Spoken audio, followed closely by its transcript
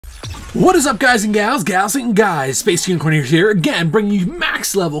What is up, guys and gals and guys? Space Unicorn here again, bringing you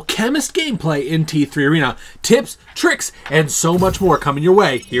max level Chemist gameplay in T3 Arena. Tips, tricks, and so much more coming your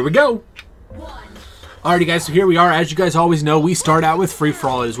way. Here we go. Alrighty guys, so here we are. As you guys always know, we start out with free for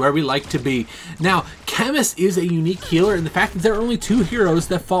all. It is where we like to be. Now, Chemist is a unique healer in the fact that there are only two heroes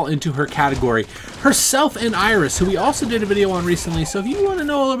that fall into her category. Herself and Iris, who we also did a video on recently, so if you want to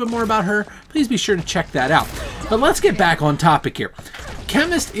know a little bit more about her, please be sure to check that out. But let's get back on topic here.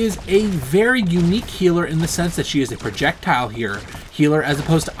 Chemist is a very unique healer in the sense that she is a projectile healer as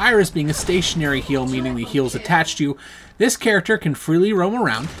opposed to Iris being a stationary heal, meaning the heal's attached to you. This character can freely roam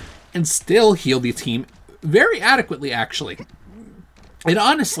around and still heal the team very adequately, actually. And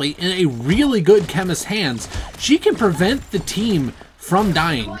honestly, in a really good Chemist's hands, she can prevent the team from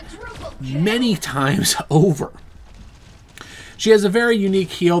dying many times over. She has a very unique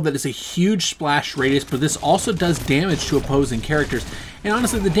heal that is a huge splash radius, but this also does damage to opposing characters. And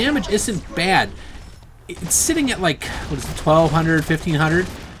honestly, the damage isn't bad. It's sitting at like, what is it, 1200, 1500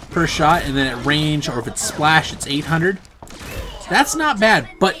 per shot, and then at range, or if it's splash, it's 800. That's not bad,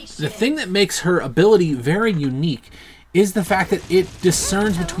 but the thing that makes her ability very unique is the fact that it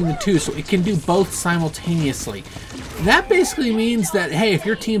discerns between the two, so it can do both simultaneously. That basically means that, hey, if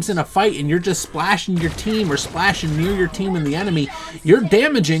your team's in a fight and you're just splashing your team or splashing near your team and the enemy, you're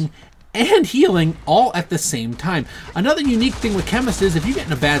damaging and healing all at the same time. Another unique thing with Chemist is if you get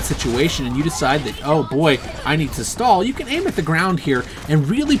in a bad situation and you decide that, oh boy, I need to stall, you can aim at the ground here and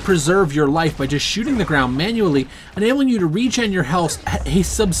really preserve your life by just shooting the ground manually, enabling you to regen your health at a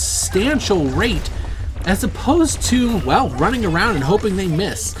substantial rate, as opposed to, well, running around and hoping they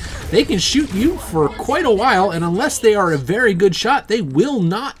miss. They can shoot you for quite a while, and unless they are a very good shot, they will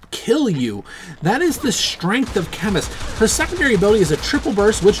not kill you. That is the strength of Chemist. Her secondary ability is a triple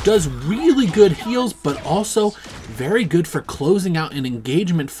burst, which does really good heals, but also very good for closing out an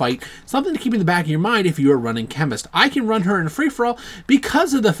engagement fight. Something to keep in the back of your mind if you are running Chemist. I can run her in a free-for-all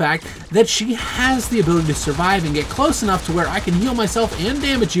because of the fact that she has the ability to survive and get close enough to where I can heal myself and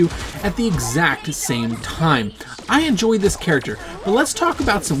damage you at the exact same time. I enjoy this character, but let's talk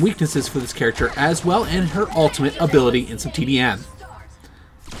about some weaknesses for this character as well and her ultimate ability in some TDM.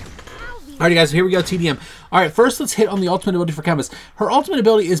 Alright guys, so here we go, TDM. Alright, first let's hit on the ultimate ability for Chemist. Her ultimate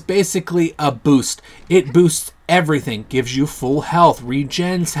ability is basically a boost. It boosts everything, gives you full health,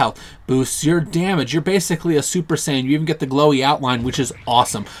 regens health, boosts your damage. You're basically a Super Saiyan. You even get the glowy outline, which is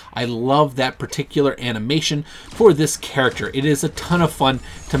awesome. I love that particular animation for this character. It is a ton of fun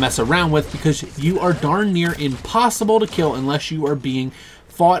to mess around with because you are darn near impossible to kill unless you are being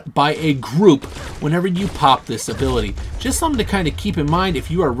fought by a group whenever you pop this ability. Just something to kind of keep in mind if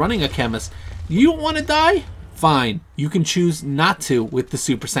you are running a Chemist. You don't want to die? Fine. You can choose not to with the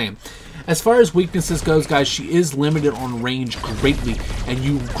Super Saiyan. As far as weaknesses goes, guys, she is limited on range greatly, and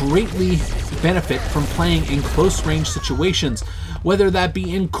you greatly benefit from playing in close range situations, whether that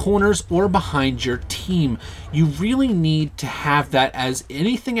be in corners or behind your team. You really need to have that, as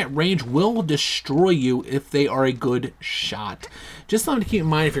anything at range will destroy you if they are a good shot. Just something to keep in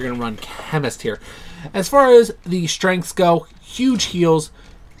mind if you're going to run Chemist here. As far as the strengths go, huge heals,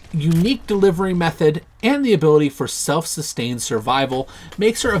 unique delivery method, and the ability for self-sustained survival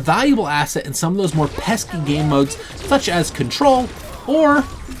makes her a valuable asset in some of those more pesky game modes such as control or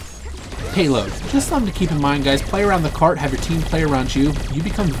payload. Just something to keep in mind, guys. Play around the cart, have your team play around you. You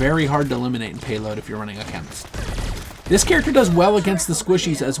become very hard to eliminate in payload if you're running a Chemist. This character does well against the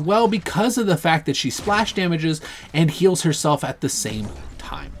squishies as well because of the fact that she splash damages and heals herself at the same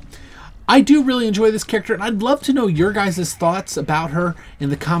time. I do really enjoy this character, and I'd love to know your guys' thoughts about her in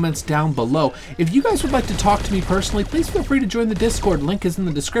the comments down below. If you guys would like to talk to me personally, please feel free to join the Discord. Link is in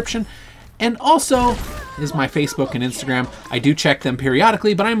the description. And also is my Facebook and Instagram. I do check them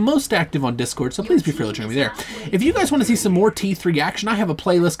periodically, but I'm most active on Discord, so please be free to join me there. If you guys want to see some more T3 action, I have a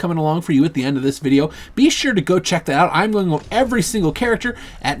playlist coming along for you at the end of this video. Be sure to go check that out. I'm going on every single character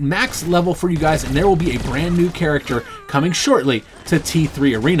at max level for you guys, and there will be a brand new character coming shortly to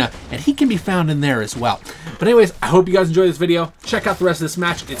T3 Arena, and he can be found in there as well. But anyways, I hope you guys enjoyed this video. Check out the rest of this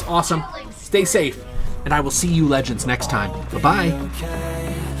match. It's awesome. Stay safe, and I will see you legends next time. Bye-bye.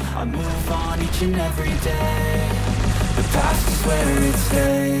 I move on each and every day. The past is where it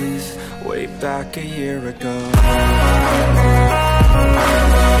stays. Way back a year ago.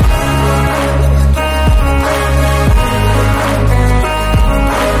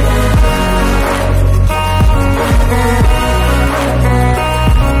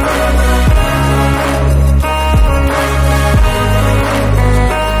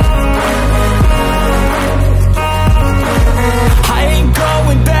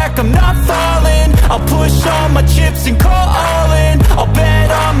 I'm not falling. I'll push all my chips and call all in. I'll bet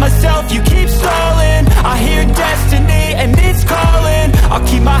on myself.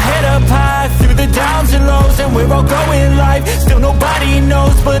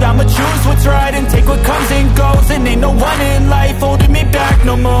 choose what's right and take what comes and goes. And ain't no one in life holding me back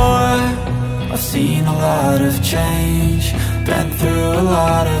no more. I've seen a lot of change, been through a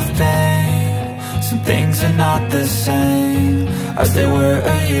lot of pain. Some things are not the same as they were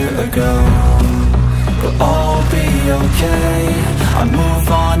a year ago, but all will be okay. I move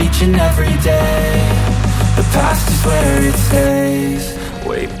on each and every day. The past is where it stays,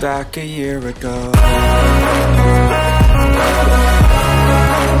 way back a year ago.